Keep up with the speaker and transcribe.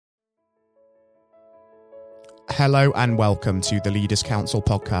Hello and welcome to the Leaders Council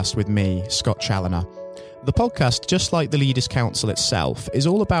podcast with me, Scott Challoner. The podcast, just like the Leaders Council itself, is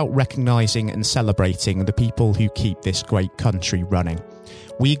all about recognising and celebrating the people who keep this great country running.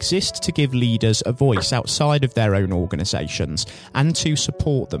 We exist to give leaders a voice outside of their own organisations and to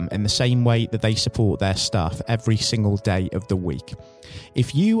support them in the same way that they support their staff every single day of the week.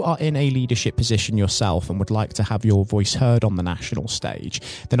 If you are in a leadership position yourself and would like to have your voice heard on the national stage,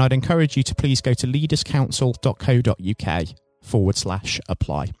 then I'd encourage you to please go to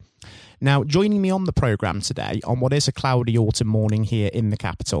leaderscouncil.co.uk/apply. Now, joining me on the programme today, on what is a cloudy autumn morning here in the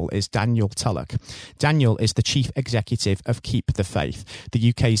capital, is Daniel Tulloch. Daniel is the Chief Executive of Keep the Faith, the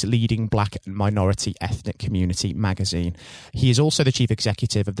UK's leading black and minority ethnic community magazine. He is also the Chief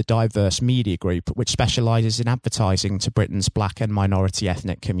Executive of the Diverse Media Group, which specialises in advertising to Britain's black and minority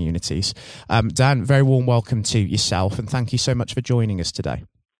ethnic communities. Dan, very warm welcome to yourself, and thank you so much for joining us today.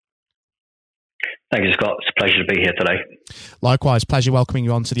 Thank you, Scott. It's a pleasure to be here today. Likewise, pleasure welcoming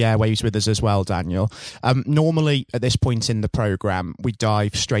you onto the airwaves with us as well, Daniel. Normally, at this point in the programme, we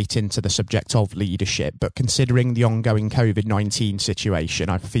dive straight into the subject of leadership, but considering the ongoing COVID-19 situation,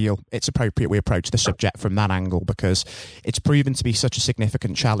 I feel it's appropriate we approach the subject from that angle because it's proven to be such a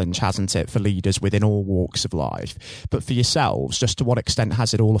significant challenge, hasn't it, for leaders within all walks of life? But for yourselves, just to what extent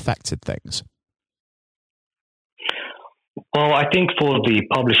has it all affected things? Well, I think for the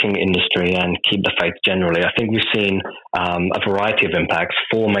publishing industry and Keep the Faith generally, I think we've seen a variety of impacts.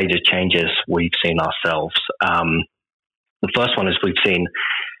 4 major changes we've seen ourselves. The first one is we've seen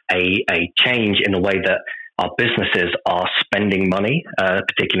a change in the way that our businesses are spending money,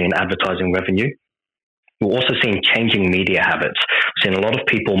 particularly in advertising revenue. We're also seeing changing media habits. We've seen a lot of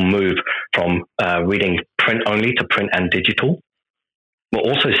people move from reading print only to print and digital. We're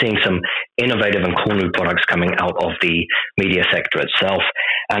also seeing some innovative and cool new products coming out of the media sector itself.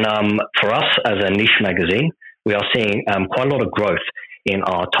 And for us as a niche magazine, we are seeing quite a lot of growth in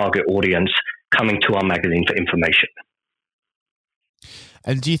our target audience coming to our magazine for information.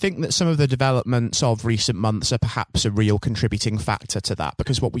 And do you think that some of the developments of recent months are perhaps a real contributing factor to that?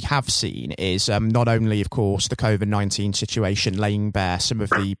 Because what we have seen is not only, of course, the COVID-19 situation laying bare some of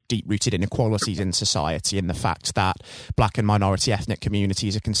the deep-rooted inequalities in society and the fact that black and minority ethnic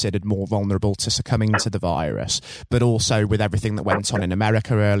communities are considered more vulnerable to succumbing to the virus, but also with everything that went on in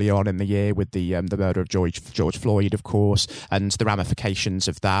America early on in the year with the murder of George Floyd, of course, and the ramifications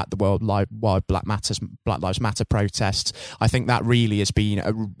of that, the worldwide Black Lives Matter protests. I think that really has been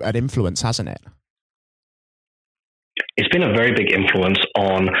an influence, hasn't it? It's been a very big influence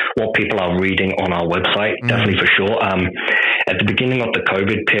on what people are reading on our website, definitely for sure. At the beginning of the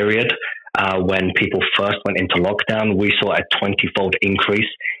COVID period, when people first went into lockdown, we saw a 20-fold increase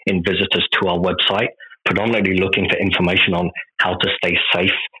in visitors to our website, predominantly looking for information on how to stay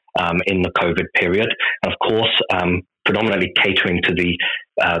safe in the COVID period. And of course, predominantly catering to the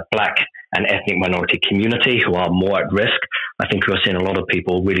black and ethnic minority community who are more at risk. I think we're seeing a lot of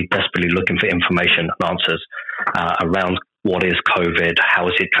people really desperately looking for information and answers around what is COVID, how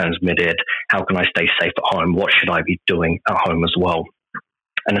is it transmitted, how can I stay safe at home, what should I be doing at home as well.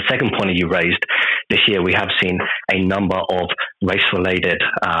 And the second point you raised, this year we have seen a number of race-related,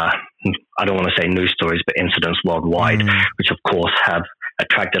 I don't want to say news stories, but incidents worldwide, which of course have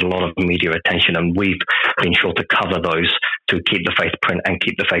attracted a lot of media attention, and we've been sure to cover those to Keep the Faith print and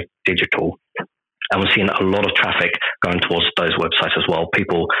Keep the Faith digital. And we're seeing a lot of traffic going towards those websites as well,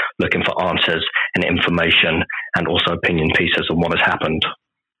 people looking for answers and information and also opinion pieces on what has happened.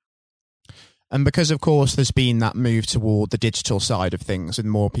 And because, of course, there's been that move toward the digital side of things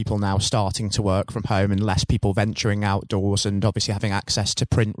and more people now starting to work from home and less people venturing outdoors and obviously having access to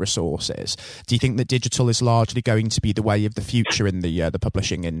print resources, do you think that digital is largely going to be the way of the future in the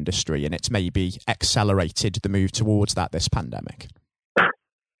publishing industry, and it's maybe accelerated the move towards that this pandemic?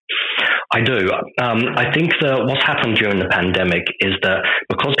 I do. I think that what's happened during the pandemic is that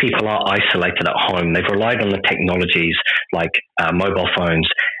because people are isolated at home, they've relied on the technologies like mobile phones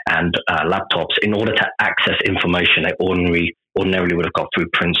and laptops in order to access information they ordinarily would have got through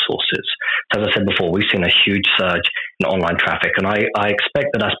print sources. So as I said before, we've seen a huge surge in online traffic, and I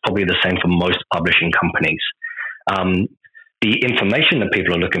expect that that's probably the same for most publishing companies. The information that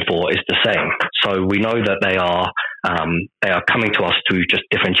people are looking for is the same. So we know that they are coming to us through just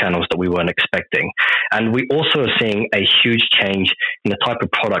different channels that we weren't expecting. And we also are seeing a huge change in the type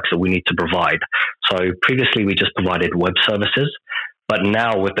of products that we need to provide. So previously we just provided web services, but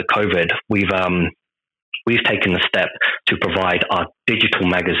now with the COVID, we've taken the step to provide our digital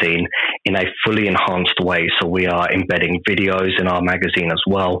magazine in a fully enhanced way. So we are embedding videos in our magazine as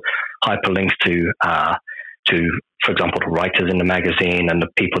well, hyperlinks to to, for example, the writers in the magazine and the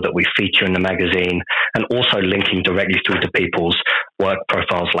people that we feature in the magazine, and also linking directly through to people's work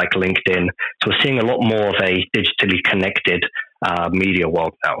profiles like LinkedIn. So we're seeing a lot more of a digitally connected media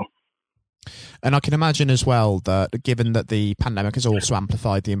world now. And I can imagine as well that given that the pandemic has also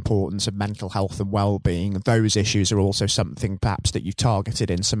amplified the importance of mental health and well-being, those issues are also something perhaps that you've targeted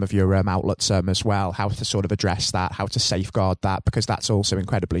in some of your outlets as well, how to sort of address that, how to safeguard that, because that's also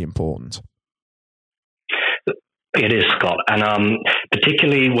incredibly important. It is, Scott. And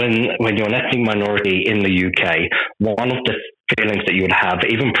particularly when you're an ethnic minority in the UK, one of the feelings that you would have,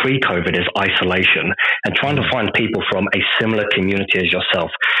 even pre-COVID, is isolation. And trying to find people from a similar community as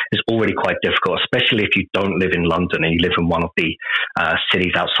yourself is already quite difficult, especially if you don't live in London and you live in one of the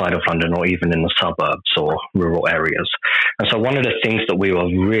cities outside of London, or even in the suburbs or rural areas. And so one of the things that we were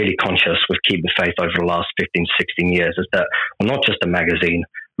really conscious with Keep the Faith over the last 15, 16 years is that we're not just a magazine,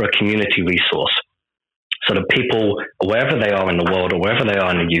 we're a community resource. So that people, wherever they are in the world or wherever they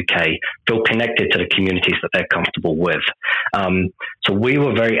are in the UK, feel connected to the communities that they're comfortable with. So we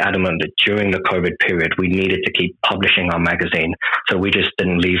were very adamant that during the COVID period, we needed to keep publishing our magazine. So we just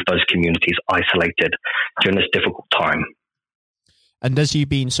didn't leave those communities isolated during this difficult time. And as you've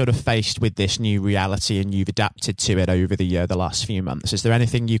been sort of faced with this new reality and you've adapted to it over the last few months, is there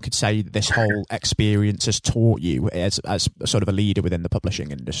anything you could say that this whole experience has taught you as sort of a leader within the publishing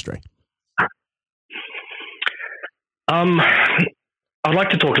industry? I'd like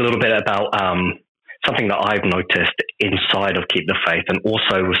to talk a little bit about something that I've noticed inside of Keep the Faith, and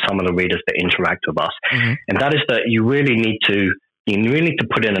also with some of the readers that interact with us. Mm-hmm. And that is that you really need to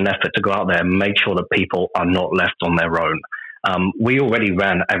put in an effort to go out there and make sure that people are not left on their own. We already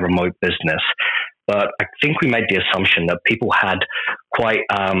ran a remote business, but I think we made the assumption that people had quite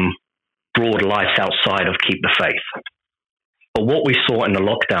broad lives outside of Keep the Faith. But what we saw in the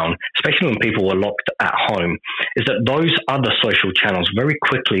lockdown, especially when people were locked at home, is that those other social channels very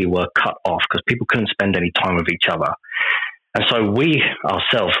quickly were cut off because people couldn't spend any time with each other. And so we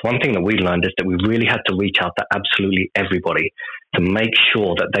ourselves, one thing that we learned is that we really had to reach out to absolutely everybody to make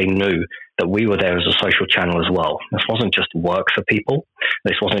sure that they knew that we were there as a social channel as well. This wasn't just work for people.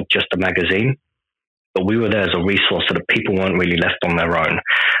 This wasn't just a magazine. But we were there as a resource so that people weren't really left on their own.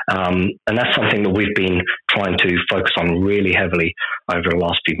 And that's something that we've been trying to focus on really heavily over the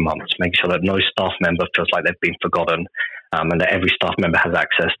last few months, make sure that no staff member feels like they've been forgotten, and that every staff member has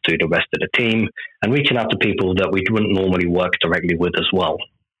access to the rest of the team, and reaching out to people that we wouldn't normally work directly with as well.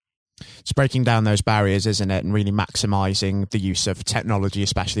 It's breaking down those barriers, isn't it, and really maximising the use of technology,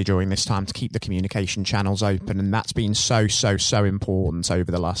 especially during this time, to keep the communication channels open. And that's been so important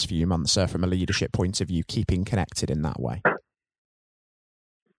over the last few months from a leadership point of view, keeping connected in that way.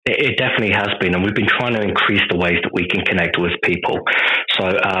 It definitely has been, and we've been trying to increase the ways that we can connect with people. So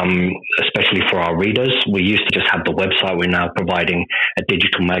especially for our readers, we used to just have the website. We're now providing a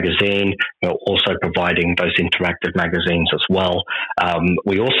digital magazine. We're also providing those interactive magazines as well.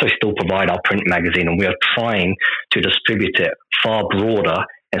 We also still provide our print magazine, and we are trying to distribute it far broader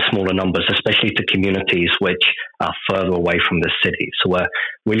in smaller numbers, especially to communities which are further away from the city. So we're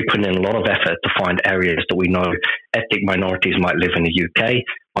really putting in a lot of effort to find areas that we know ethnic minorities might live in the UK,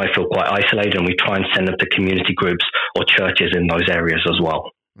 might feel quite isolated, and we try and send them to community groups or churches in those areas as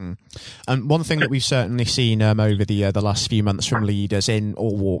well. And one thing that we've certainly seen over the last few months from leaders in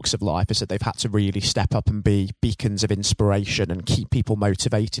all walks of life is that they've had to really step up and be beacons of inspiration and keep people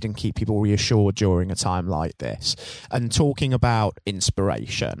motivated and keep people reassured during a time like this. And talking about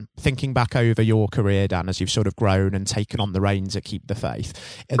inspiration, thinking back over your career, Dan, as you've sort of grown and taken on the reins at Keep the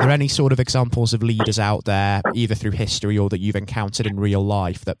Faith, are there any sort of examples of leaders out there, either through history or that you've encountered in real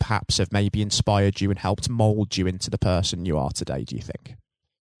life, that perhaps have maybe inspired you and helped mould you into the person you are today, do you think?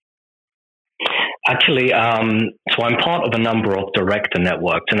 Actually, so I'm part of a number of director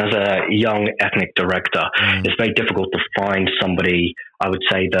networks, and as a young ethnic director, it's very difficult to find somebody, I would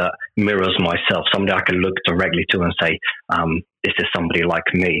say, that mirrors myself, somebody I can look directly to and say, this is somebody like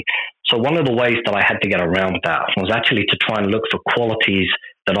me. So one of the ways that I had to get around that was actually to try and look for qualities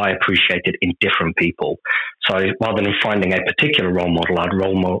that I appreciated in different people. So rather than finding a particular role model,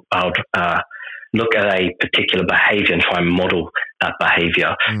 I'd look at a particular behavior and try and model that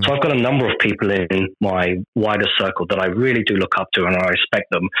behavior. So I've got a number of people in my wider circle that I really do look up to, and I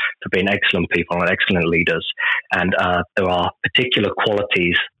respect them for being excellent people and excellent leaders. And there are particular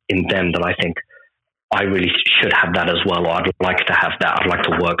qualities in them that I think I really should have that as well, or I'd like to have that. I'd like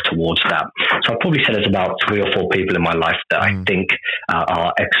to work towards that. So I'd probably say there's about 3 or 4 people in my life that I think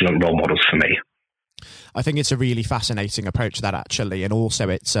are excellent role models for me. I think it's a really fascinating approach to that, actually, and also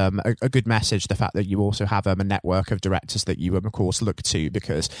it's a good message, the fact that you also have a network of directors that you, of course, look to,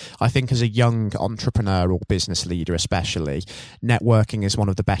 because I think as a young entrepreneur or business leader especially, networking is one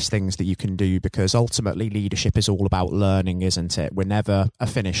of the best things that you can do, because ultimately leadership is all about learning, isn't it? We're never a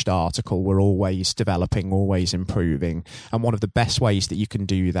finished article. We're always developing, always improving, and one of the best ways that you can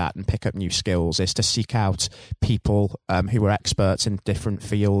do that and pick up new skills is to seek out people who are experts in different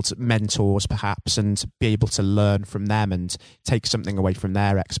fields, mentors perhaps, and be able to learn from them and take something away from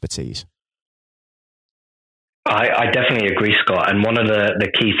their expertise. I definitely agree, Scott. And one of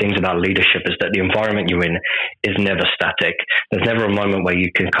the key things about leadership is that the environment you're in is never static. There's never a moment where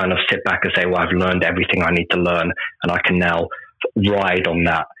you can kind of sit back and say, well, I've learned everything I need to learn and I can now ride on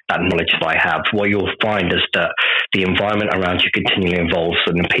that knowledge that I have. What you'll find is that the environment around you continually evolves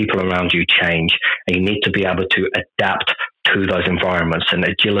and the people around you change, and you need to be able to adapt to those environments. And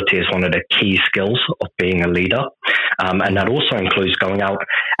agility is one of the key skills of being a leader. And that also includes going out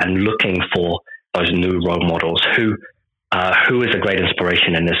and looking for those new role models. Who is a great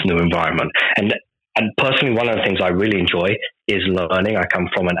inspiration in this new environment? And personally, one of the things I really enjoy is learning. I come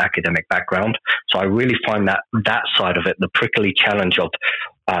from an academic background, so I really find that side of it, the prickly challenge of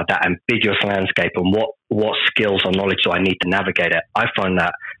that ambiguous landscape and what skills or knowledge do I need to navigate it. I find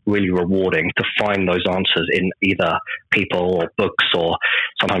that really rewarding, to find those answers in either people or books, or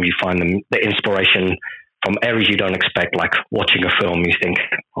sometimes you find the inspiration from areas you don't expect, like watching a film. You think,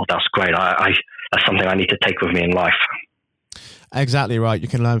 oh, that's great. That's something I need to take with me in life. Exactly right. You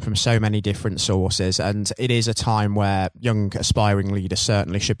can learn from so many different sources, and it is a time where young aspiring leaders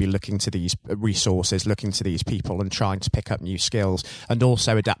certainly should be looking to these resources, looking to these people and trying to pick up new skills. And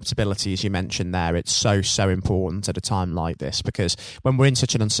also adaptability, as you mentioned there, it's so important at a time like this, because when we're in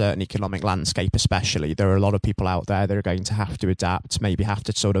such an uncertain economic landscape especially, there are a lot of people out there that are going to have to adapt, maybe have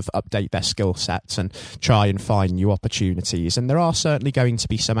to sort of update their skill sets and try and find new opportunities. And there are certainly going to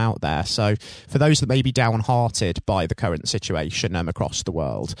be some out there. So for those that may be downhearted by the current situation across the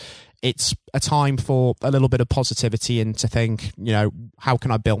world, it's a time for a little bit of positivity and to think, how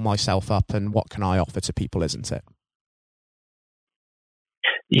can I build myself up and what can I offer to people, isn't it?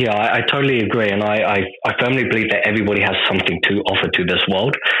 Yeah, I totally agree. And I firmly believe that everybody has something to offer to this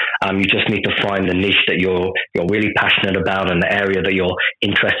world. You just need to find the niche that you're really passionate about and the area that you're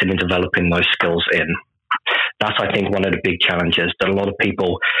interested in developing those skills in. That's, I think, one of the big challenges that a lot of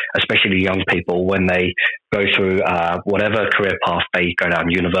people, especially young people, when they go through whatever career path they go down,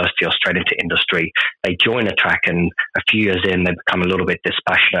 university or straight into industry, they join a track, and a few years in, they become a little bit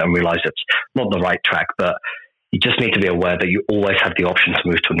dispassionate and realize it's not the right track. But you just need to be aware that you always have the option to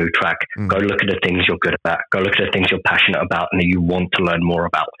move to a new track. Go look at the things you're good at. Go look at the things you're passionate about and that you want to learn more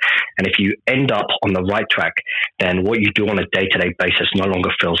about. And if you end up on the right track, then what you do on a day-to-day basis no longer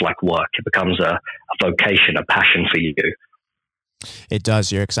feels like work. It becomes a vocation, a passion for you. It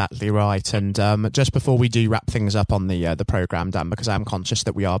does. You're exactly right. And just before we do wrap things up on the programme, Dan, because I'm conscious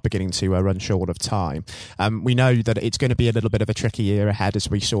that we are beginning to run short of time, we know that it's going to be a little bit of a tricky year ahead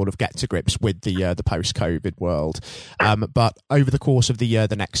as we sort of get to grips with the post-COVID world. But over the course of the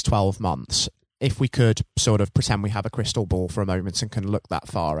next 12 months, if we could sort of pretend we have a crystal ball for a moment and can look that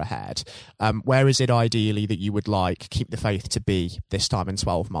far ahead, where is it ideally that you would like Keep the Faith to be this time in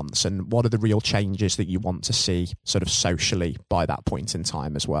 12 months? And what are the real changes that you want to see sort of socially by that point in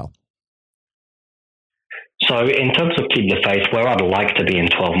time as well? So in terms of Keep the Faith, where I'd like to be in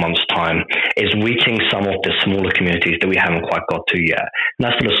 12 months' time is reaching some of the smaller communities that we haven't quite got to yet. And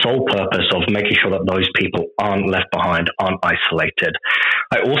that's for the sole purpose of making sure that those people aren't left behind, aren't isolated.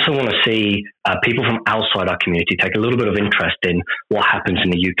 I also want to see people from outside our community take a little bit of interest in what happens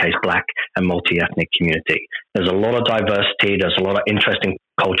in the UK's Black and multi-ethnic community. There's a lot of diversity. There's a lot of interesting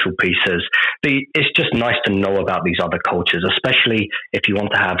cultural pieces. It's just nice to know about these other cultures, especially if you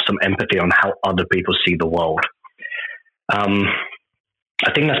want to have some empathy on how other people see the world.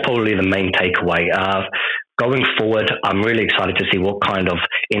 I think that's probably the main takeaway. Going forward, I'm really excited to see what kind of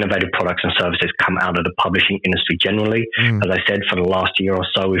innovative products and services come out of the publishing industry generally. As I said, for the last year or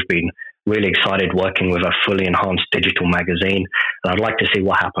so, we've been really excited working with a fully enhanced digital magazine, and I'd like to see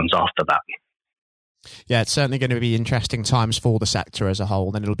what happens after that. Yeah, it's certainly going to be interesting times for the sector as a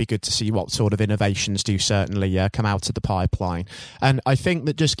whole, and it'll be good to see what sort of innovations do certainly come out of the pipeline. And I think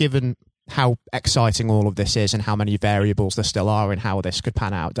that just given how exciting all of this is and how many variables there still are in how this could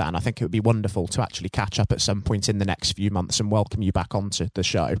pan out, Dan, I think it would be wonderful to actually catch up at some point in the next few months and welcome you back onto the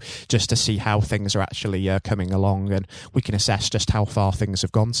show just to see how things are actually coming along, and we can assess just how far things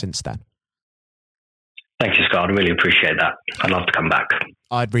have gone since then. Thank you, Scott. I really appreciate that. I'd love to come back.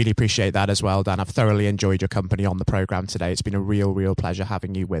 I'd really appreciate that as well, Dan. I've thoroughly enjoyed your company on the programme today. It's been a real pleasure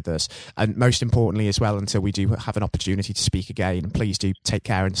having you with us. And most importantly as well, until we do have an opportunity to speak again, please do take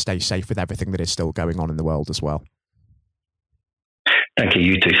care and stay safe with everything that is still going on in the world as well. Thank you.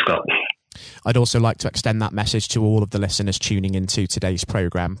 You too, Scott. I'd also like to extend that message to all of the listeners tuning into today's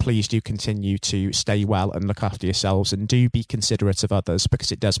programme. Please do continue to stay well and look after yourselves, and do be considerate of others,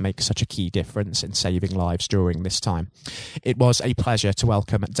 because it does make such a key difference in saving lives during this time. It was a pleasure to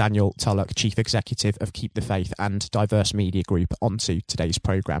welcome Daniel Tulloch, Chief Executive of Keep the Faith and Diverse Media Group, onto today's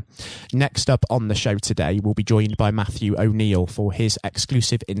programme. Next up on the show today, we'll be joined by Matthew O'Neill for his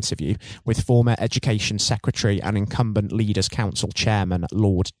exclusive interview with former Education Secretary and incumbent Leaders Council Chairman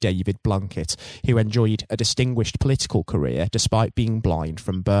Lord David Blunkett, who enjoyed a distinguished political career despite being blind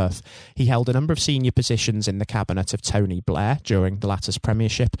from birth. He held a number of senior positions in the cabinet of Tony Blair during the latter's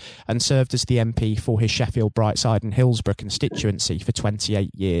premiership, and served as the MP for his Sheffield, Brightside and Hillsborough constituency for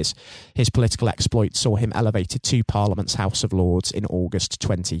 28 years. His political exploits saw him elevated to Parliament's House of Lords in August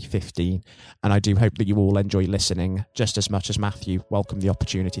 2015. And I do hope that you all enjoy listening just as much as Matthew welcomed the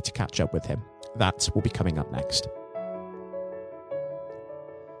opportunity to catch up with him. That will be coming up next.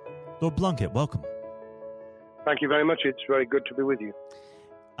 Lord Blunkett, welcome. Thank you very much. It's very good to be with you.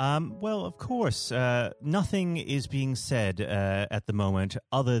 Well, of course, nothing is being said at the moment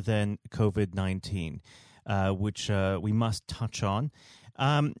other than COVID-19, which we must touch on.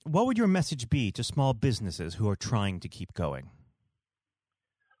 What would your message be to small businesses who are trying to keep going?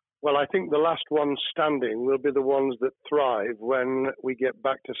 Well, I think the last ones standing will be the ones that thrive when we get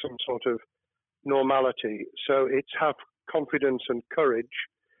back to some sort of normality. So it's have confidence and courage.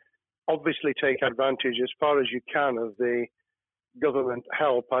 Obviously take advantage as far as you can of the government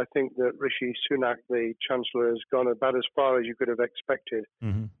help. I think that Rishi Sunak, the Chancellor, has gone about as far as you could have expected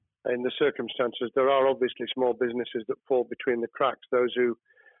in the circumstances. There are obviously small businesses that fall between the cracks. Those who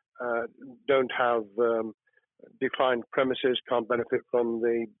don't have defined premises, can't benefit from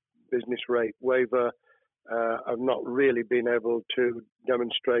the business rate waiver, have not really been able to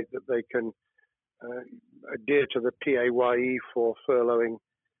demonstrate that they can adhere to the PAYE for furloughing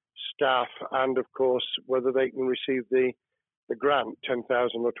staff, and of course whether they can receive the grant,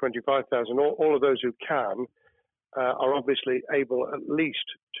 10,000 or 25,000. All of those who can are obviously able at least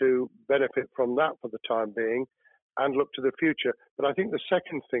to benefit from that for the time being and look to the future. But I think the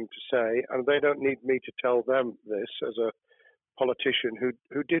second thing to say, and they don't need me to tell them this as a politician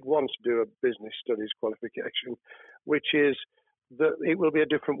who did once do a business studies qualification, which is that it will be a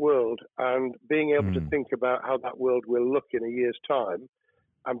different world, and being able to think about how that world will look in a year's time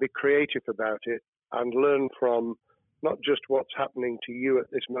and be creative about it and learn from not just what's happening to you at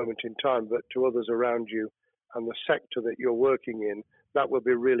this moment in time, but to others around you and the sector that you're working in, that will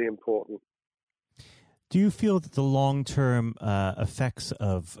be really important. Do you feel that the long-term effects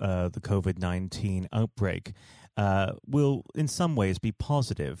of the COVID-19 outbreak will in some ways be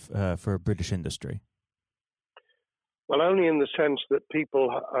positive for British industry? Well, only in the sense that people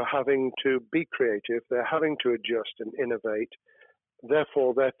are having to be creative, they're having to adjust and innovate.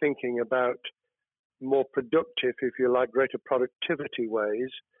 Therefore, they're thinking about more productive, if you like, greater productivity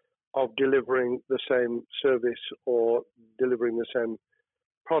ways of delivering the same service or delivering the same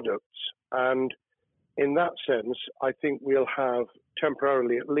products. And in that sense, I think we'll have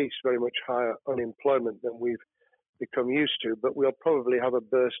temporarily at least very much higher unemployment than we've become used to, but we'll probably have a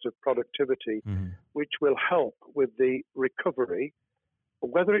burst of productivity, which will help with the recovery.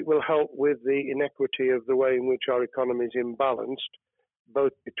 Whether it will help with the inequity of the way in which our economy is imbalanced,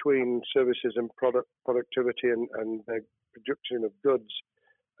 both between services and productivity and the production of goods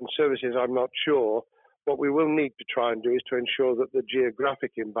and services, I'm not sure. What we will need to try and do is to ensure that the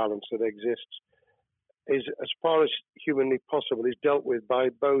geographic imbalance that exists is, as far as humanly possible, is dealt with by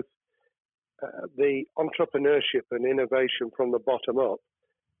both the entrepreneurship and innovation from the bottom up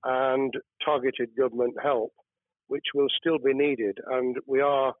and targeted government help, which will still be needed. And we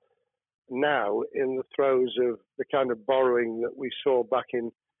are now in the throes of the kind of borrowing that we saw back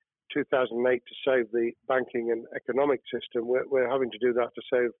in 2008 to save the banking and economic system. We're having to do that to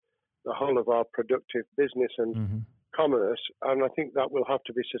save the whole of our productive business and commerce, and I think that will have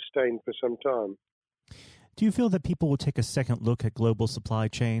to be sustained for some time. Do you feel that people will take a second look at global supply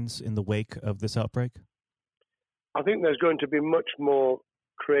chains in the wake of this outbreak? I think there's going to be much more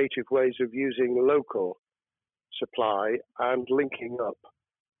creative ways of using local supply and linking up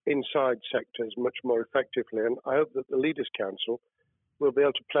inside sectors much more effectively. And I hope that the Leaders' Council will be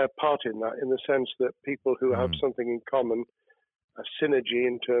able to play a part in that, in the sense that people who have something in common, a synergy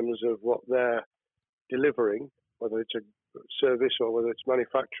in terms of what they're delivering, whether it's a service or whether it's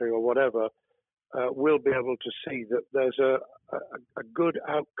manufacturing or whatever, will be able to see that there's a good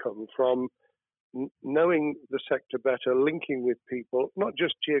outcome from knowing the sector better, linking with people, not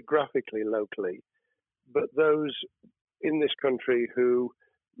just geographically, locally, but those in this country who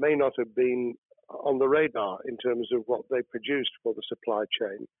may not have been on the radar in terms of what they produced for the supply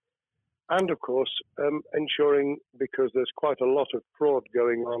chain. And of course, ensuring, because there's quite a lot of fraud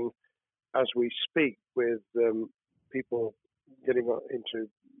going on as we speak with people getting into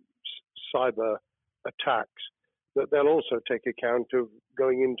cyber attacks, that they'll also take account of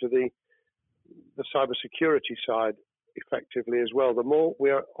going into the cybersecurity side effectively as well. The more we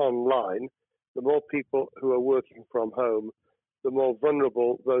are online, the more people who are working from home, the more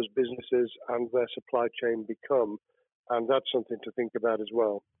vulnerable those businesses and their supply chain become. And that's something to think about as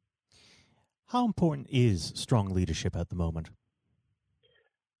well. How important is strong leadership at the moment?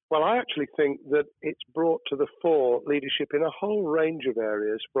 Well, I actually think that it's brought to the fore leadership in a whole range of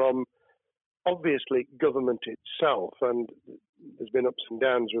areas, from obviously government itself, and there's been ups and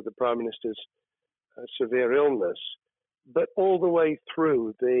downs with the Prime Minister's severe illness, but all the way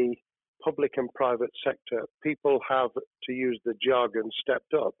through the public and private sector, people have, to use the jargon,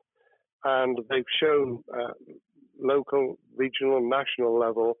 stepped up, and they've shown local, regional, national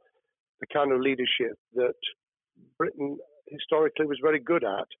level the kind of leadership that Britain historically was very good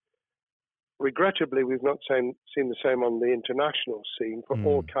at. Regrettably, we've not seen the same on the international scene for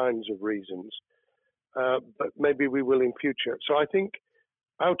all kinds of reasons, but maybe we will in future. So I think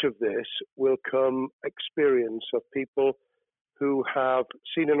out of this will come experience of people who have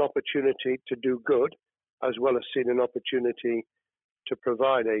seen an opportunity to do good, as well as seen an opportunity to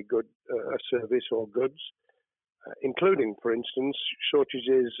provide a good a service or goods, including, for instance,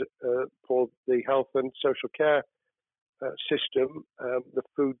 shortages for the health and social care system, the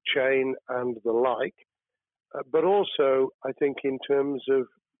food chain and the like, but also I think in terms of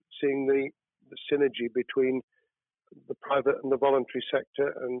seeing the synergy between the private and the voluntary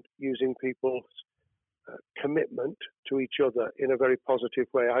sector and using people's commitment to each other in a very positive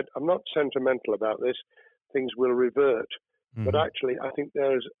way. I'm not sentimental about this. Things will revert. But actually, I think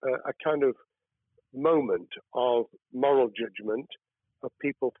there's a kind of moment of moral judgment of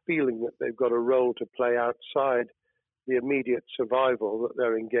people feeling that they've got a role to play outside the immediate survival that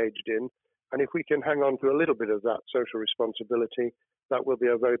they're engaged in. And if we can hang on to a little bit of that social responsibility, that will be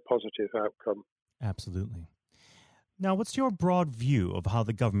a very positive outcome. Absolutely. Now, what's your broad view of how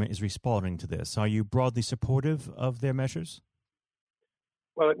the government is responding to this? Are you broadly supportive of their measures?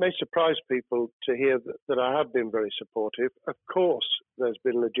 Well, it may surprise people to hear that I have been very supportive. Of course, there's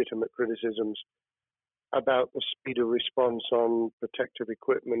been legitimate criticisms about the speed of response on protective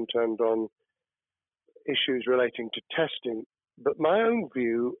equipment and on issues relating to testing. But my own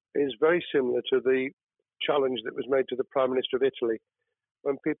view is very similar to the challenge that was made to the Prime Minister of Italy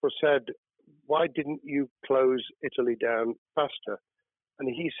when people said, why didn't you close Italy down faster? And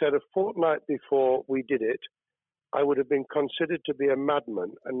he said, a fortnight before we did it, I would have been considered to be a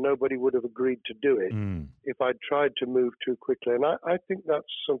madman and nobody would have agreed to do it if I'd tried to move too quickly. And I think that's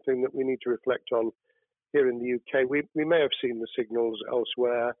something that we need to reflect on here in the UK. We may have seen the signals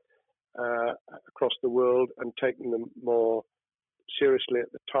elsewhere across the world and taken them more seriously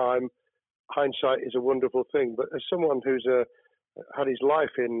at the time. Hindsight is a wonderful thing, but as someone who's had his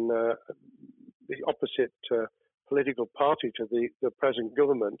life in the opposite political party to the present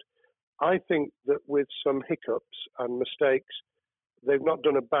government, I think that with some hiccups and mistakes, they've not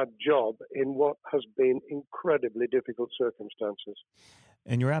done a bad job in what has been incredibly difficult circumstances.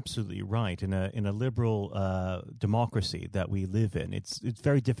 And you're absolutely right. In a liberal democracy that we live in, it's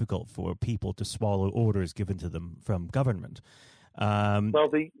very difficult for people to swallow orders given to them from government. Well,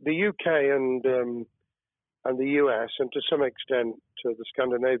 the UK and the US, and to some extent the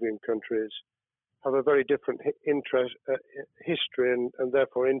Scandinavian countries, have a very different history and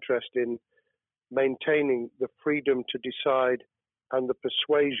therefore interest in maintaining the freedom to decide and the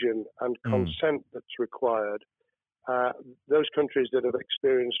persuasion and consent that's required. Those countries that have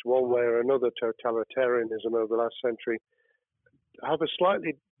experienced one way or another totalitarianism over the last century have a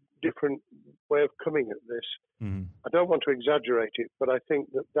slightly different way of coming at this. I don't want to exaggerate it, but I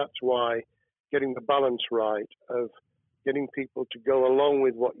think that that's why getting the balance right of getting people to go along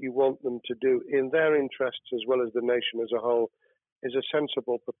with what you want them to do in their interests as well as the nation as a whole is a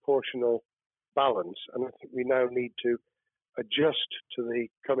sensible, proportional balance. And I think we now need to adjust to the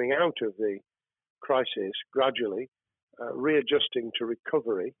coming out of the crisis gradually, readjusting to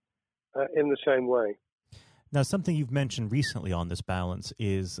recovery in the same way. Now, something you've mentioned recently on this balance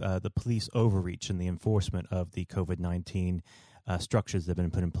is the police overreach in the enforcement of the COVID-19 structures that have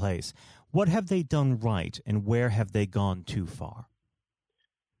been put in place. What have they done right, and where have they gone too far?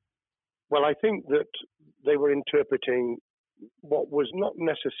 Well, I think that they were interpreting what was not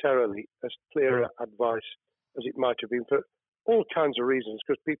necessarily as clear advice as it might have been for all kinds of reasons,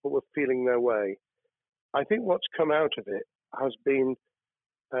 because people were feeling their way. I think what's come out of it has been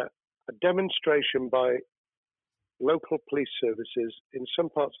a demonstration by local police services in some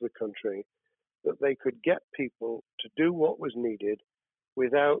parts of the country that they could get people to do what was needed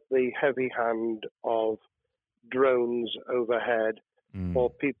without the heavy hand of drones overhead or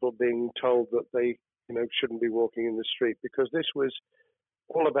people being told that they shouldn't be walking in the street, because this was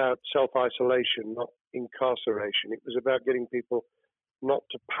all about self-isolation, not incarceration. It was about getting people not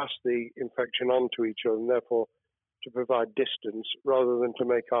to pass the infection on to each other and therefore to provide distance rather than to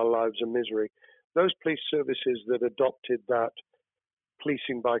make our lives a misery. Those police services that adopted that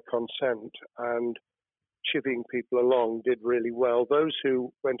policing by consent and chivying people along did really well. Those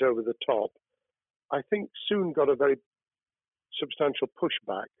who went over the top, I think, soon got a very substantial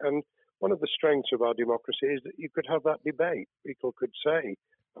pushback. And one of the strengths of our democracy is that you could have that debate. People could say,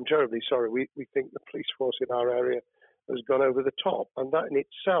 I'm terribly sorry, we think the police force in our area has gone over the top. And that in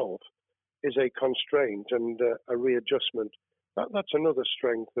itself is a constraint and a readjustment. That's another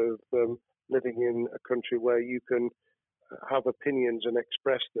strength of living in a country where you can have opinions and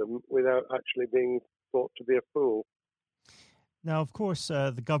express them without actually being thought to be a fool. Now, of course,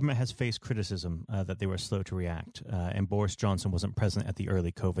 the government has faced criticism that they were slow to react, and Boris Johnson wasn't present at the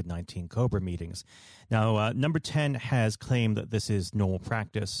early COVID-19 COBRA meetings. Now, Number 10 has claimed that this is normal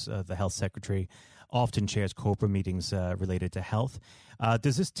practice. The health secretary often chairs COBRA meetings related to health.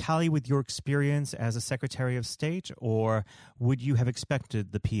 Does this tally with your experience as a Secretary of State, or would you have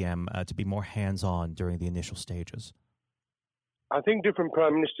expected the PM to be more hands-on during the initial stages? I think different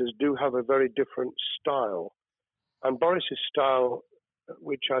prime ministers do have a very different style. And Boris's style,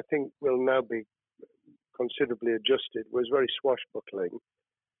 which I think will now be considerably adjusted, was very swashbuckling.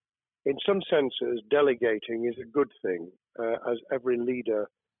 In some senses, delegating is a good thing, as every leader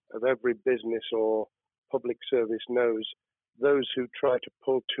of every business or public service knows. Those who try to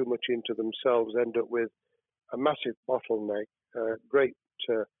pull too much into themselves end up with a massive bottleneck, great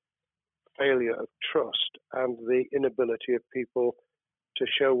failure of trust, and the inability of people to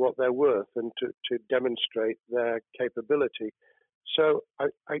show what they're worth and to demonstrate their capability. So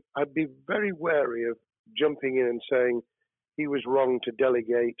I'd be very wary of jumping in and saying he was wrong to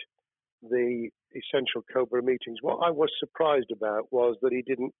delegate the essential COBRA meetings. What I was surprised about was that he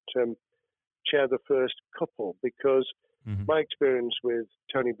didn't chair the first couple, because my experience with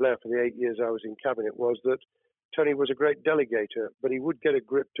Tony Blair for the 8 years I was in Cabinet was that Tony was a great delegator, but he would get a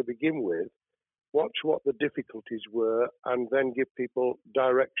grip to begin with, watch what the difficulties were, and then give people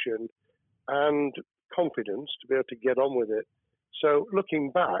direction and confidence to be able to get on with it. So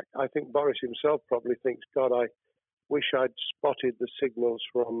looking back, I think Boris himself probably thinks, God, I wish I'd spotted the signals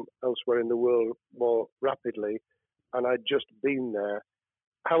from elsewhere in the world more rapidly, and I'd just been there.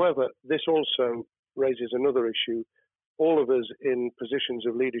 However, this also raises another issue. All of us in positions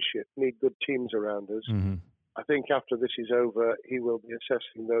of leadership need good teams around us. I think after this is over, he will be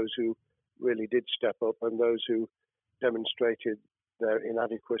assessing those who really did step up and those who demonstrated their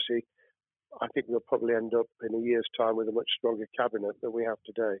inadequacy. I think we'll probably end up in a year's time with a much stronger cabinet than we have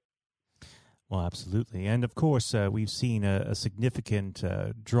today. Well, absolutely. And of course, we've seen a significant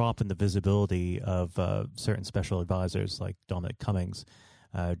drop in the visibility of certain special advisors like Dominic Cummings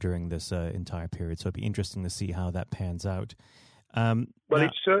during this entire period. So it'd be interesting to see how that pans out.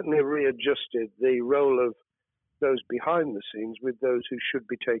 It's certainly readjusted the role of those behind the scenes with those who should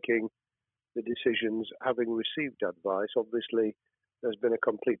be taking the decisions, having received advice. Obviously, there's been a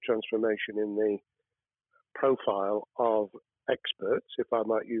complete transformation in the profile of experts, if I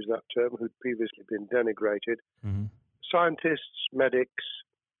might use that term, who'd previously been denigrated. Scientists, medics,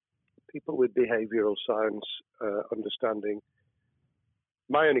 people with behavioral science understanding.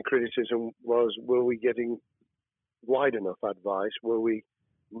 My only criticism was, were we getting wide enough advice? Were we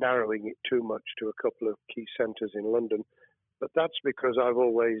narrowing it too much to a couple of key centres in London? But that's because I've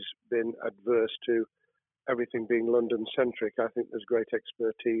always been adverse to everything being London-centric. I think there's great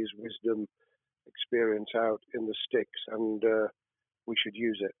expertise, wisdom, experience out in the sticks, and we should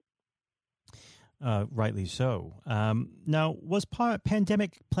use it. Rightly so. Now, was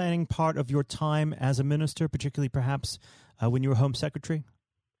pandemic planning part of your time as a minister, particularly perhaps when you were Home Secretary?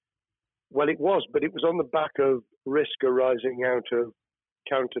 Well, it was, but it was on the back of risk arising out of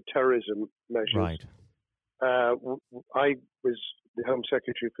counter-terrorism measures. Right. I was the Home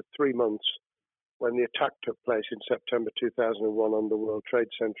Secretary for 3 months when the attack took place in September 2001 on the World Trade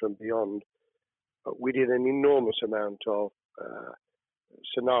Center and beyond. We did an enormous amount of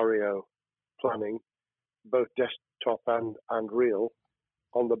scenario planning, both desktop and real,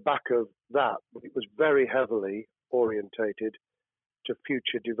 on the back of that, but it was very heavily orientated to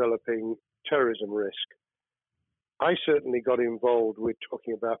future developing terrorism risk. I certainly got involved with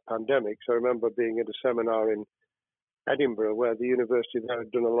talking about pandemics. I remember being at a seminar in Edinburgh where the university there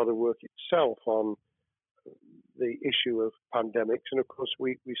had done a lot of work itself on the issue of pandemics. And of course,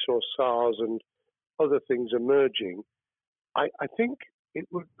 we saw SARS and other things emerging. I think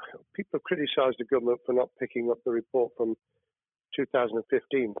people have criticised the government for not picking up the report from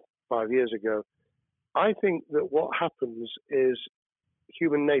 2015, 5 years ago. I think that what happens is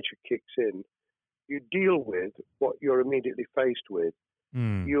human nature kicks in. You deal with what you're immediately faced with.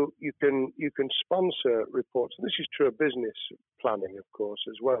 You can sponsor reports, and this is true of business planning, of course,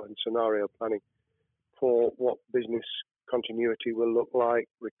 as well, and scenario planning for what business continuity will look like,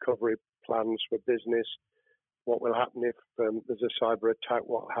 recovery plans for business, what will happen if there's a cyber attack,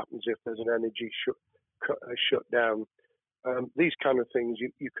 what happens if there's an energy shutdown. These kind of things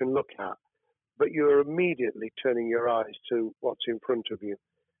you can look at, but you're immediately turning your eyes to what's in front of you.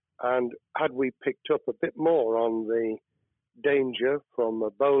 And had we picked up a bit more on the danger from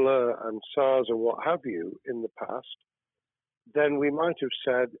Ebola and SARS and what have you in the past, then we might have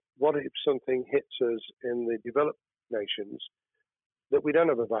said, what if something hits us in the developed nations that we don't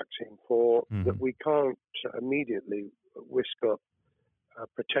have a vaccine for, that we can't immediately whisk up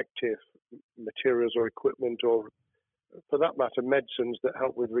protective materials or equipment, or for that matter, medicines that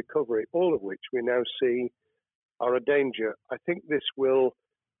help with recovery, all of which we now see are a danger. I think this will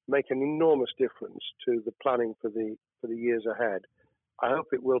make an enormous difference to the planning for the years ahead. I hope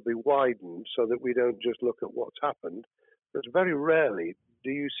it will be widened so that we don't just look at what's happened, but very rarely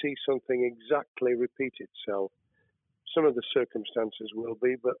do you see something exactly repeat itself. Some of the circumstances will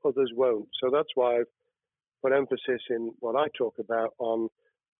be, but others won't. So that's why I've put emphasis in what I talk about on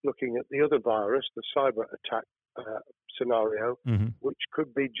looking at the other virus, the cyber attack scenario, which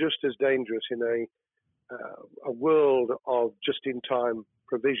could be just as dangerous in a world of just-in-time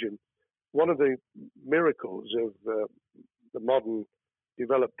provision. One of the miracles of the modern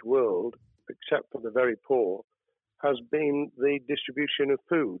developed world, except for the very poor, has been the distribution of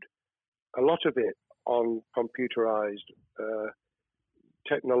food. A lot of it on computerized,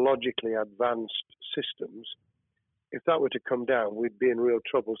 technologically advanced systems. If that were to come down, we'd be in real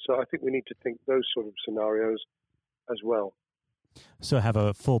trouble. So I think we need to think those sort of scenarios as well. So have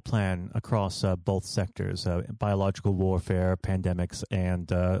a full plan across both sectors, biological warfare, pandemics, and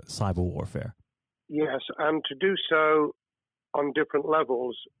cyber warfare. Yes, and to do so on different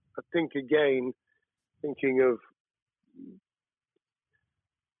levels. I think, again,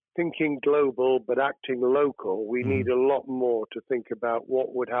 thinking global but acting local, we need a lot more to think about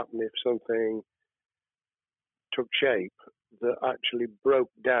what would happen if something took shape that actually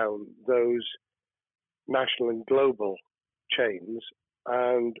broke down those national and global chains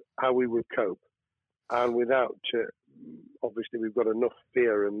and how we would cope. And without, obviously, we've got enough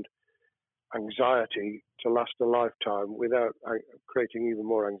fear and anxiety to last a lifetime. Without creating even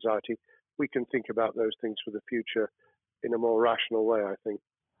more anxiety, we can think about those things for the future in a more rational way, I think.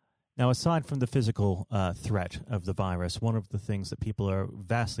 Now, aside from the physical threat of the virus, one of the things that people are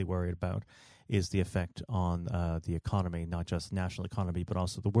vastly worried about is the effect on the economy, not just the national economy, but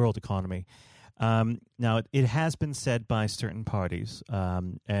also the world economy. Now, it has been said by certain parties,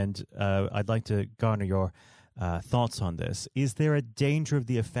 and I'd like to garner your thoughts on this. Is there a danger of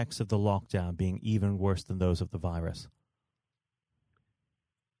the effects of the lockdown being even worse than those of the virus?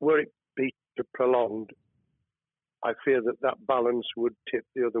 Were it be prolonged, I fear that balance would tip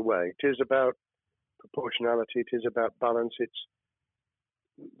the other way. It is about proportionality. It is about balance. It's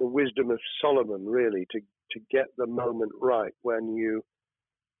the wisdom of Solomon, really, to get the moment right when you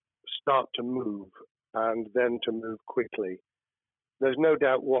start to move and then to move quickly. There's no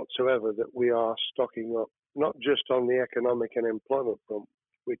doubt whatsoever that we are stocking up, not just on the economic and employment front,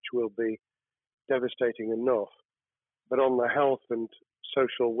 which will be devastating enough, but on the health and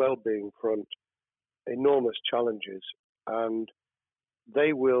social well-being front, enormous challenges, and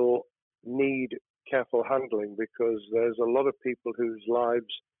they will need careful handling because there's a lot of people whose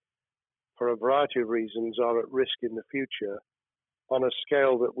lives, for a variety of reasons, are at risk in the future on a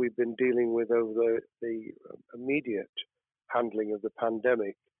scale that we've been dealing with over the immediate handling of the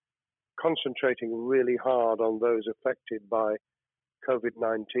pandemic, concentrating really hard on those affected by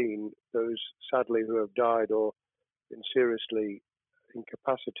COVID-19, those sadly who have died or been seriously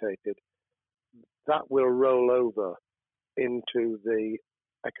incapacitated. That will roll over into the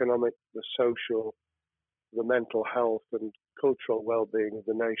economic, the social, the mental health and cultural well-being of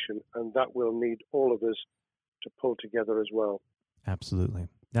the nation, and that will need all of us to pull together as well. Absolutely.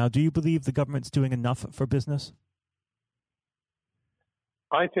 Now, do you believe the government's doing enough for business?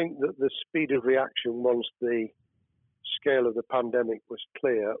 I think that the speed of reaction once the scale of the pandemic was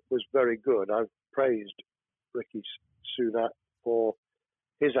clear was very good. I've praised Rishi Sunak for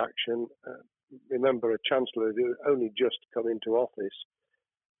his action. Remember, a chancellor who only just come into office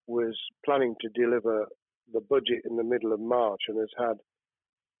was planning to deliver the budget in the middle of March and has had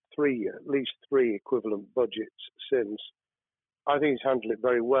at least three equivalent budgets since. I think he's handled it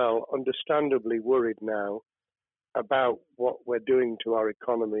very well. Understandably worried now about what we're doing to our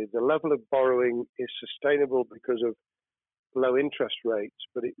economy. The level of borrowing is sustainable because of low interest rates,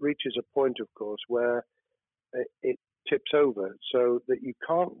 but it reaches a point, of course, where it tips over so that you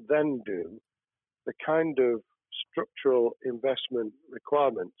can't then do the kind of structural investment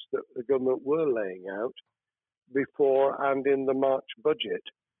requirements that the government were laying out before and in the March budget.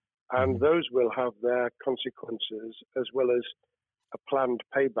 And those will have their consequences as well as a planned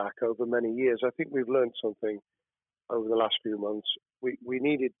payback over many years. I think we've learned something over the last few months. We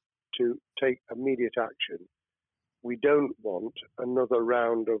needed to take immediate action. We don't want another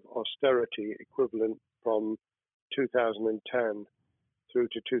round of austerity equivalent from 2010 through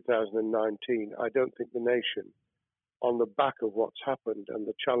to 2019. I don't think the nation, on the back of what's happened and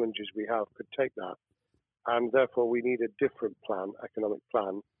the challenges we have, could take that. And therefore, we need a different plan, economic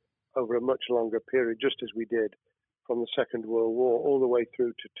plan, over a much longer period, just as we did from the Second World War all the way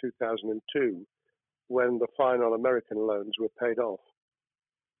through to 2002, when the final American loans were paid off.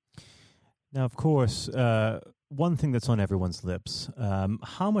 Now, of course, one thing that's on everyone's lips,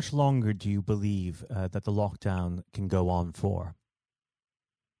 how much longer do you believe that the lockdown can go on for?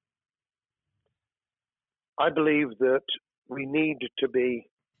 I believe that we need to be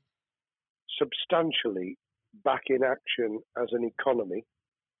substantially back in action as an economy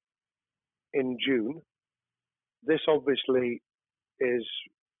in June. This obviously is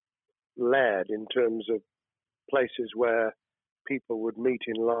led in terms of places where people would meet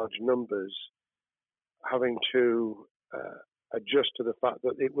in large numbers, having to adjust to the fact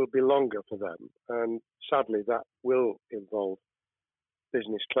that it will be longer for them. And sadly, that will involve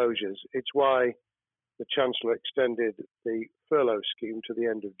business closures. It's why the Chancellor extended the furlough scheme to the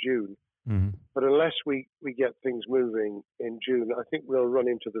end of June. Mm-hmm. But unless we get things moving in June, I think we'll run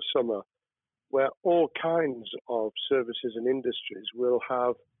into the summer where all kinds of services and industries will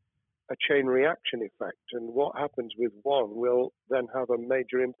have a chain reaction effect. And what happens with one will then have a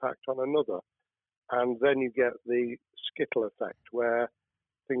major impact on another. And then you get the skittle effect where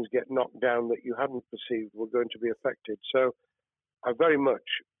things get knocked down that you hadn't perceived were going to be affected. So I very much,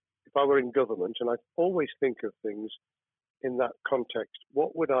 if I were in government, and I always think of things in that context,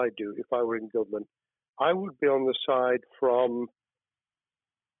 what would I do if I were in government? I would be on the side from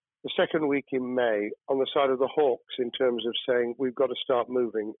the second week in May, on the side of the hawks in terms of saying we've got to start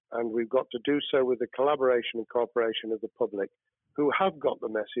moving, and we've got to do so with the collaboration and cooperation of the public who have got the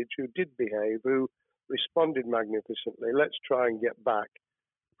message, who did behave, who responded magnificently. Let's try and get back,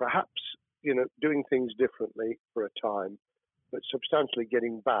 perhaps, doing things differently for a time, but substantially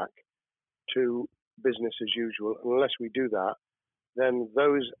getting back to business as usual. And unless we do that, then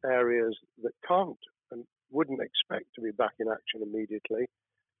those areas that can't and wouldn't expect to be back in action immediately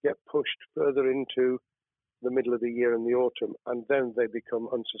get pushed further into the middle of the year and the autumn, and then they become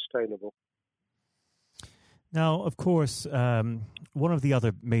unsustainable. Now, of course, one of the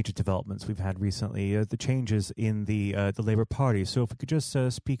other major developments we've had recently are the changes in the Labour Party. So if we could just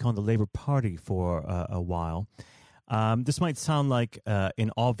speak on the Labour Party for a while. This might sound like an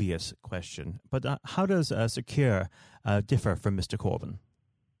obvious question, but how does Sir Keir differ from Mr. Corbyn?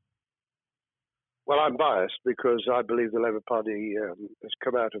 Well, I'm biased because I believe the Labour Party has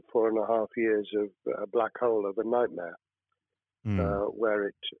come out of 4.5 years of a black hole of a nightmare, where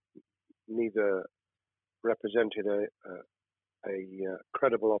it neither represented a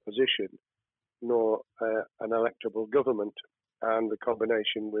credible opposition nor an electable government, and the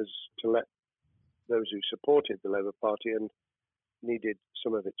combination was to let those who supported the Labour Party and needed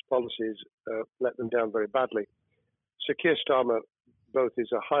some of its policies let them down very badly. Sir Keir Starmer both is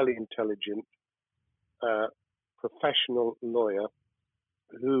a highly intelligent, professional lawyer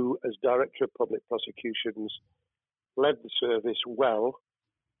who, as Director of Public Prosecutions, led the service well,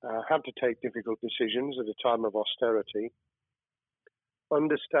 had to take difficult decisions at a time of austerity,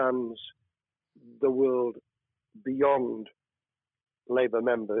 understands the world beyond Labour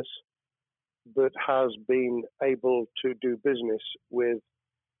members, but has been able to do business with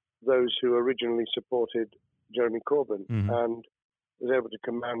those who originally supported Jeremy Corbyn and was able to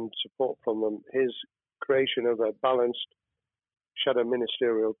command support from them. His creation of a balanced shadow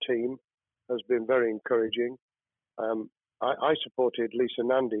ministerial team has been very encouraging. I supported Lisa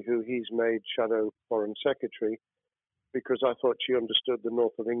Nandy, who he's made shadow foreign secretary, because I thought she understood the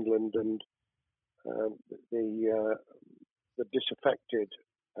north of England and the disaffected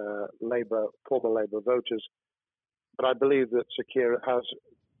former Labour voters. But I believe that Sir Keir has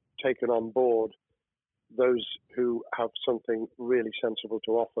taken on board those who have something really sensible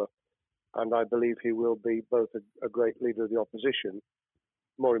to offer. And I believe he will be both a great leader of the opposition.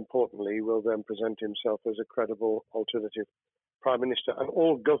 More importantly, he will then present himself as a credible alternative Prime Minister. And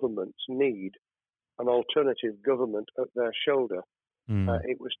all governments need an alternative government at their shoulder.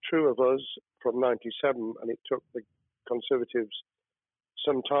 It was true of us from 97, and it took the Conservatives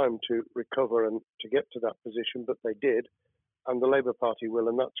some time to recover and to get to that position, but they did, and the Labour Party will,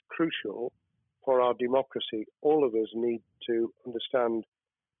 and that's crucial for our democracy. All of us need to understand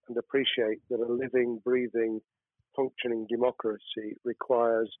and appreciate that a living, breathing, functioning democracy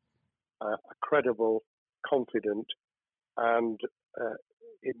requires a credible, confident, and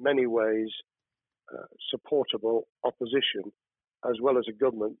in many ways supportable opposition, as well as a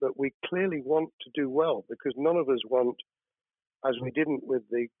government that we clearly want to do well, because none of us want, as we didn't with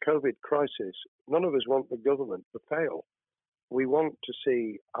the COVID crisis, none of us want the government to fail. We want to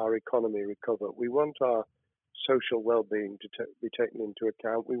see our economy recover. We want our social well-being to be taken into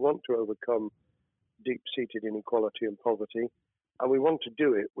account. We want to overcome deep-seated inequality and poverty, and we want to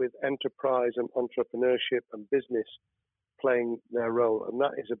do it with enterprise and entrepreneurship and business playing their role, and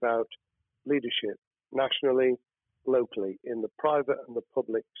that is about leadership nationally, locally, in the private and the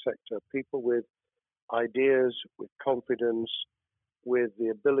public sector, people with ideas, with confidence, with the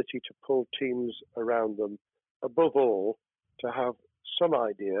ability to pull teams around them, above all, to have some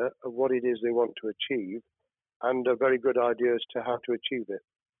idea of what it is they want to achieve and a very good idea as to how to achieve it.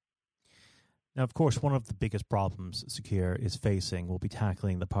 Now, of course, one of the biggest problems Sir Keir is facing will be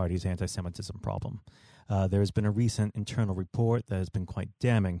tackling the party's anti-Semitism problem. There has been a recent internal report that has been quite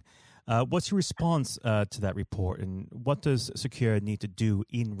damning. What's your response to that report, and what does Sir Keir need to do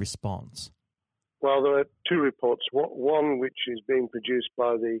in response? Well, there are two reports. One which is being produced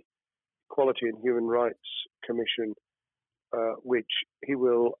by the Equality and Human Rights Commission, which he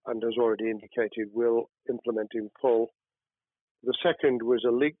will, and has already indicated, will implement in full. The second was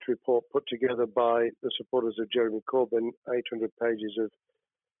a leaked report put together by the supporters of Jeremy Corbyn, 800 pages of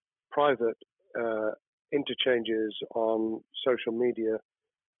private interchanges on social media,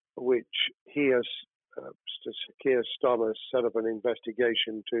 which he has, Keir Starmer, set up an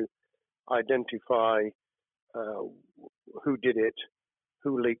investigation to identify who did it,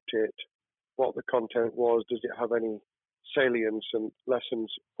 who leaked it, what the content was, does it have any salience and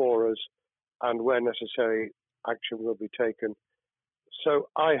lessons for us, and where necessary, action will be taken. So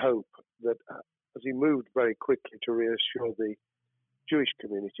I hope that as he moved very quickly to reassure the Jewish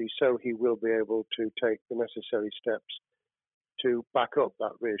community, so he will be able to take the necessary steps to back up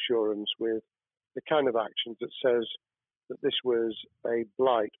that reassurance with the kind of actions that says that this was a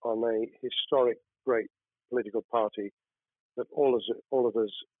blight on a historic, great political party that all of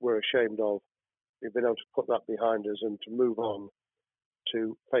us were ashamed of. We've been able to put that behind us and to move on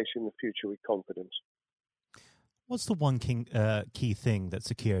to facing the future with confidence. What's the one key thing that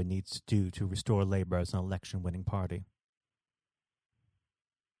Sir Keir needs to do to restore Labour as an election-winning party?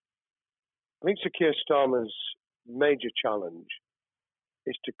 I think Sir Keir Starmer's major challenge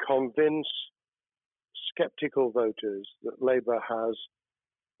is to convince sceptical voters that Labour has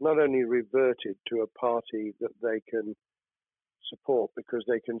not only reverted to a party that they can support because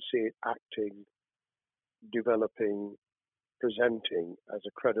they can see it acting, developing, presenting as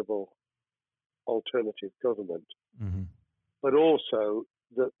a credible alternative government, but also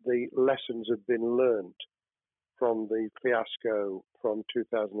that the lessons have been learned from the fiasco from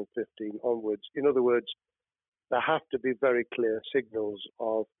 2015 onwards. In other words, there have to be very clear signals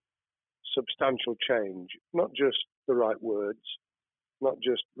of substantial change, not just the right words, not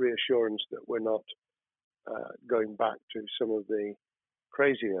just reassurance that we're not going back to some of the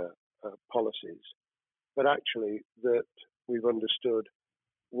crazier policies, but actually that we've understood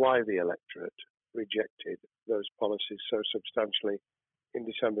why the electorate rejected those policies so substantially in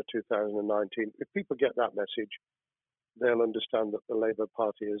December 2019. If people get that message, they'll understand that the Labour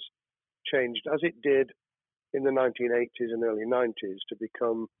Party has changed, as it did in the 1980s and early 90s, to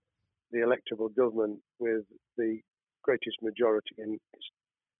become the electable government with the greatest majority in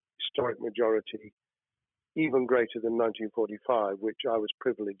historic majority, even greater than 1945, which I was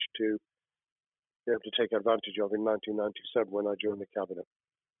privileged to be able to take advantage of in 1997 when I joined the cabinet.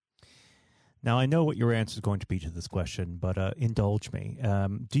 Now, I know what your answer is going to be to this question, but indulge me.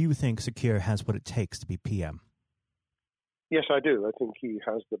 Do you think Sir Keir has what it takes to be PM? Yes, I do. I think he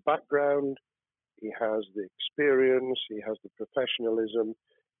has the background, he has the experience, he has the professionalism,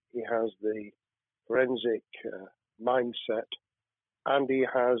 he has the forensic mindset, and he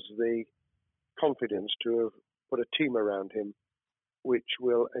has the confidence to have put a team around him which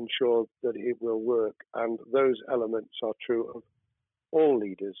will ensure that it will work. And those elements are true of all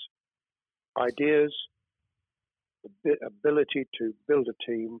leaders. Ideas, the ability to build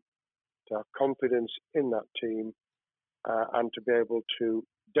a team, to have confidence in that team, and to be able to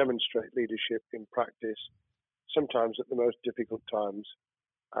demonstrate leadership in practice, sometimes at the most difficult times.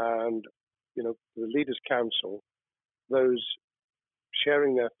 And, the Leaders' Council, those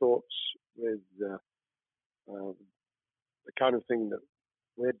sharing their thoughts with the kind of thing that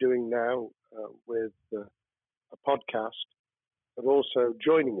we're doing now with a podcast, but also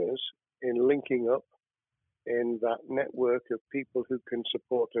joining us in linking up in that network of people who can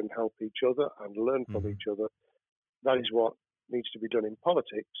support and help each other and learn from each other. That is what needs to be done in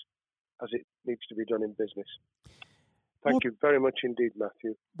politics as it needs to be done in business. Thank you very much indeed,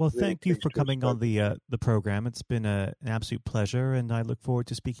 Matthew. Well, Really thank you for pleased to have coming on spoken. the program. It's been an absolute pleasure, and I look forward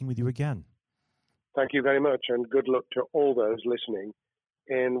to speaking with you again. Thank you very much, and good luck to all those listening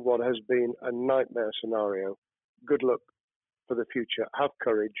in what has been a nightmare scenario. Good luck for the future. Have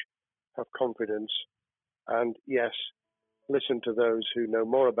courage, have confidence, and yes, listen to those who know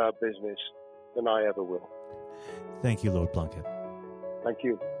more about business than I ever will. Thank you, Lord Plunkett. Thank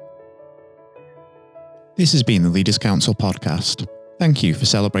you. This has been the Leaders' Council podcast. Thank you for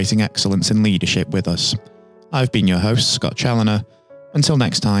celebrating excellence in leadership with us. I've been your host, Scott Challoner. Until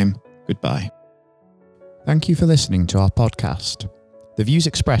next time, goodbye. Thank you for listening to our podcast. The views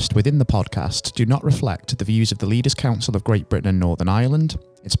expressed within the podcast do not reflect the views of the Leaders' Council of Great Britain and Northern Ireland,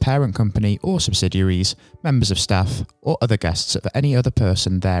 its parent company or subsidiaries, members of staff, or other guests of any other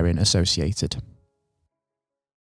person therein associated.